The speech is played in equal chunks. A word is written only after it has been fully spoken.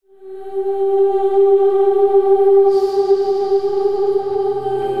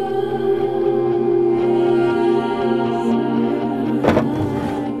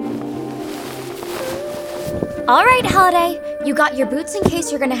got your boots in case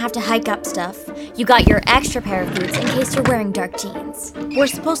you're gonna have to hike up stuff. You got your extra pair of boots in case you're wearing dark jeans. We're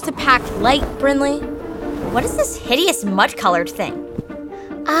supposed to pack light, Brinley. What is this hideous mud-colored thing?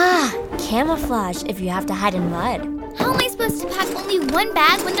 Ah, camouflage if you have to hide in mud. How am I supposed to pack only one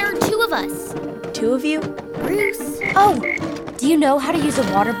bag when there are two of us? Two of you? Bruce. Oh, do you know how to use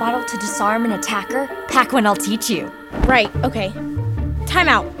a water bottle to disarm an attacker? Pack one, I'll teach you. Right, okay. Time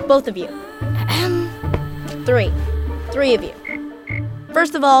out, both of you. Three of you.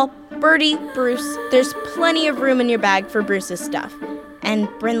 First of all, Birdie, Bruce, there's plenty of room in your bag for Bruce's stuff. And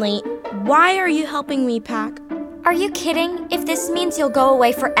Brinley, why are you helping me pack? Are you kidding? If this means you'll go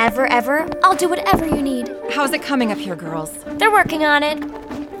away forever, I'll do whatever you need. How's it coming up here, girls? They're working on it.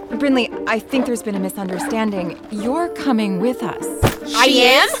 Brinley, I think there's been a misunderstanding. You're coming with us. I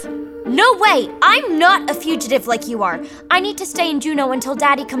am? No way! I'm not a fugitive like you are. I need to stay in Juneau until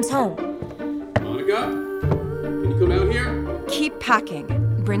Daddy comes home. Monica, can you come out here? Keep packing.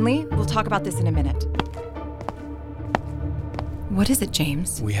 Brinley, we'll talk about this in a minute. What is it,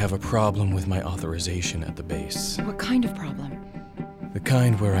 James? We have a problem with my authorization at the base. What kind of problem? The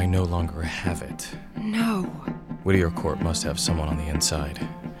kind where I no longer have it. No. Whittier Corp must have someone on the inside.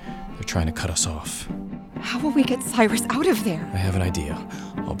 They're trying to cut us off. How will we get Cyrus out of there? I have an idea.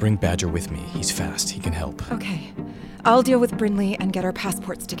 I'll bring Badger with me. He's fast. He can help. Okay. I'll deal with Brinley and get our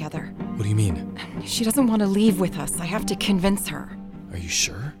passports together. What do you mean? She doesn't want to leave with us. I have to convince her. Are you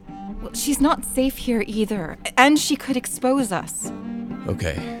sure? Well, she's not safe here either, and she could expose us.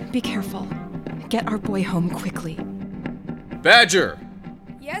 Okay. Be careful. Get our boy home quickly. Badger!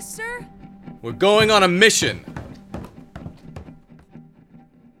 Yes, sir? We're going on a mission!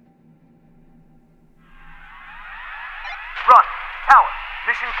 Run! Tower!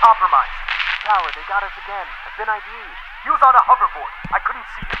 Mission compromised. Tower, they got us again. I've been ID'd. He was on a hoverboard. I couldn't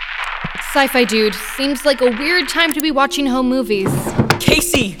see him. Sci-fi dude, seems like a weird time to be watching home movies.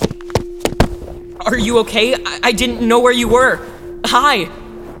 Casey! Are you okay? I didn't know where you were. Hi!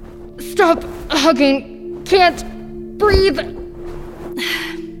 Stop hugging. Can't breathe.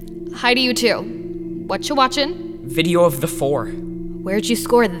 Hi to you too. What you watching? Video of the four. Where'd you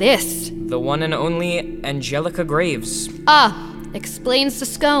score this? The one and only Angelica Graves. Ah, explains the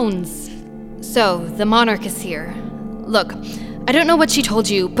scones. So, the monarch is here. Look, I don't know what she told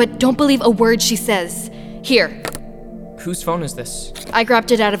you, but don't believe a word she says. Here. Whose phone is this? I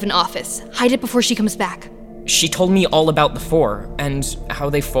grabbed it out of an office. Hide it before she comes back. She told me all about the four, and how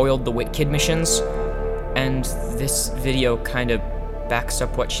they foiled the Wit Kid missions. And this video kind of backs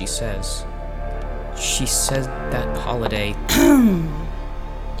up what she says. She said that Holiday...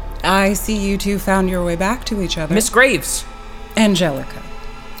 I see you two found your way back to each other. Miss Graves! Angelica.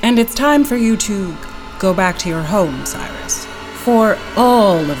 And it's time for you to go back to your home, Cyrus. For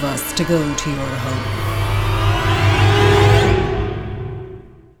all of us to go to your home.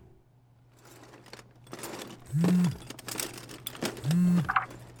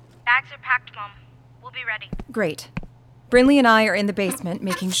 Bags are packed, Mom. We'll be ready. Great. Brinley and I are in the basement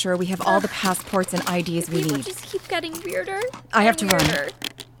making sure we have all the passports and IDs we People need. just keep getting weirder. I have to run. weirder.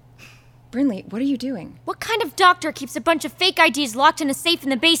 Brinley, what are you doing? What kind of doctor keeps a bunch of fake IDs locked in a safe in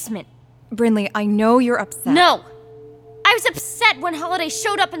the basement? Brinley, I know you're upset. No! I was upset when Holiday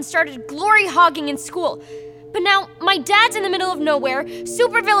showed up and started glory hogging in school. But now, my dad's in the middle of nowhere,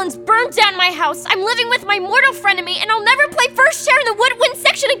 supervillains burned down my house, I'm living with my mortal frenemy, and I'll never play first chair in the woodwind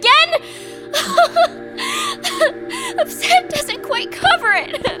section again! Upset doesn't quite cover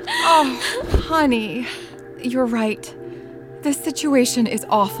it. Oh, honey, you're right. This situation is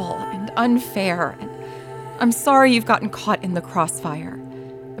awful and unfair, and I'm sorry you've gotten caught in the crossfire.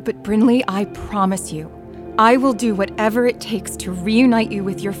 But Brinley, I promise you, I will do whatever it takes to reunite you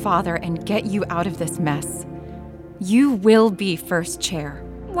with your father and get you out of this mess. You will be first chair.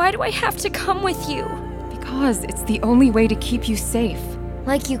 Why do I have to come with you? Because it's the only way to keep you safe.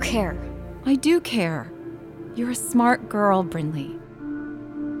 Like you care. I do care. You're a smart girl, Brinley.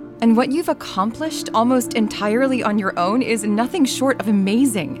 And what you've accomplished almost entirely on your own is nothing short of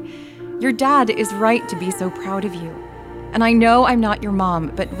amazing. Your dad is right to be so proud of you. And I know I'm not your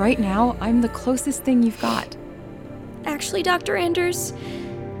mom, but right now, I'm the closest thing you've got. Actually, Dr. Anders,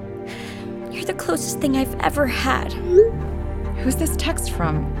 you're the closest thing I've ever had. Who's this text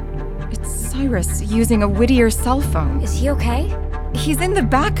from? It's Cyrus using a Whittier cell phone. Is he okay? He's in the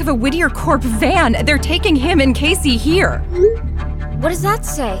back of a Whittier Corp van. They're taking him and Casey here. What does that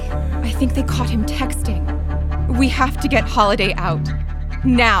say? I think they caught him texting. We have to get Holiday out.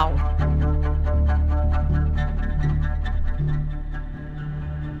 Now.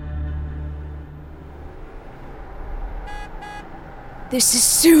 This is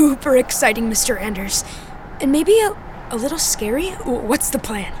super exciting, Mr. Anders. And maybe a little scary. What's the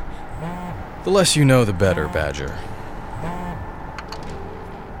plan? The less you know, the better, Badger.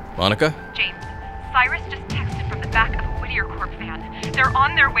 Monica? James, Cyrus just texted from the back of a Whittier Corp van. They're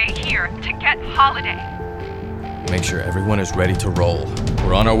on their way here to get Holiday. Make sure everyone is ready to roll.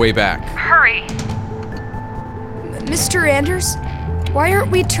 We're on our way back. Hurry! Mr. Anders, why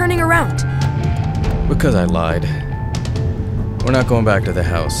aren't we turning around? Because I lied. We're not going back to the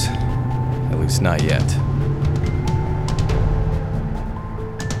house. At least not yet.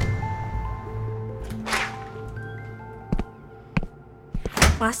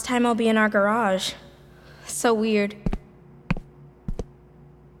 Last time I'll be in our garage. So weird.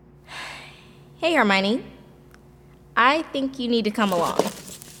 Hey, Hermione. I think you need to come along.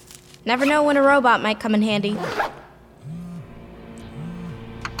 Never know when a robot might come in handy.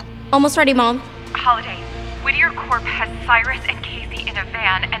 Almost ready, Mom. Holiday, Whittier Corp has Cyrus and Casey in a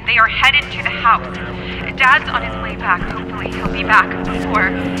van, and they are headed to the house. Dad's on his way back. Hopefully he'll be back before...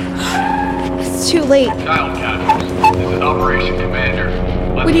 It's too late. Child Captain, this is Operation Commander.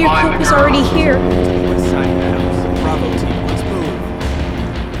 Let's Whittier find Corp the is girl. already here. Inside the house. Bravo team, let's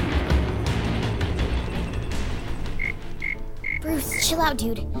move. Bruce, chill out,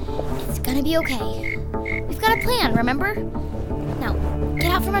 dude. It's gonna be okay. We've got a plan, remember? Now,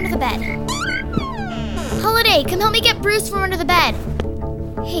 get out from under the bed. Holiday, come help me get Bruce from under the bed.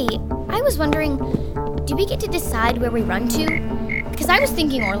 Hey, I was wondering, do we get to decide where we run to? Because I was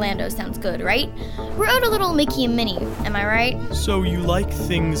thinking Orlando sounds good, right? We're out a little Mickey and Minnie, am I right? So you like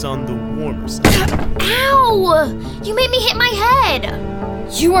things on the warmer side? Ow! You made me hit my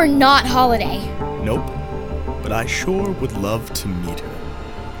head! You are not Holiday. Nope. But I sure would love to meet her.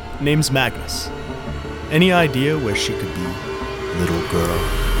 Name's Magnus. Any idea where she could be, little girl?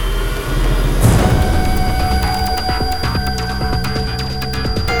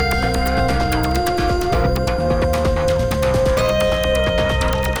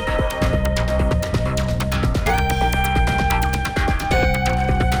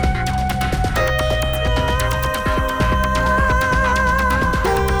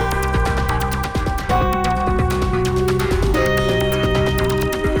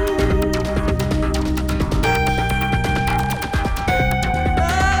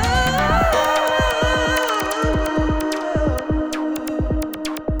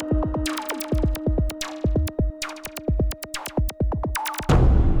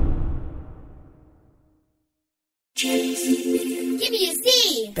 Give me a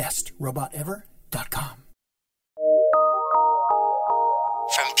Z! BestRobotEver.com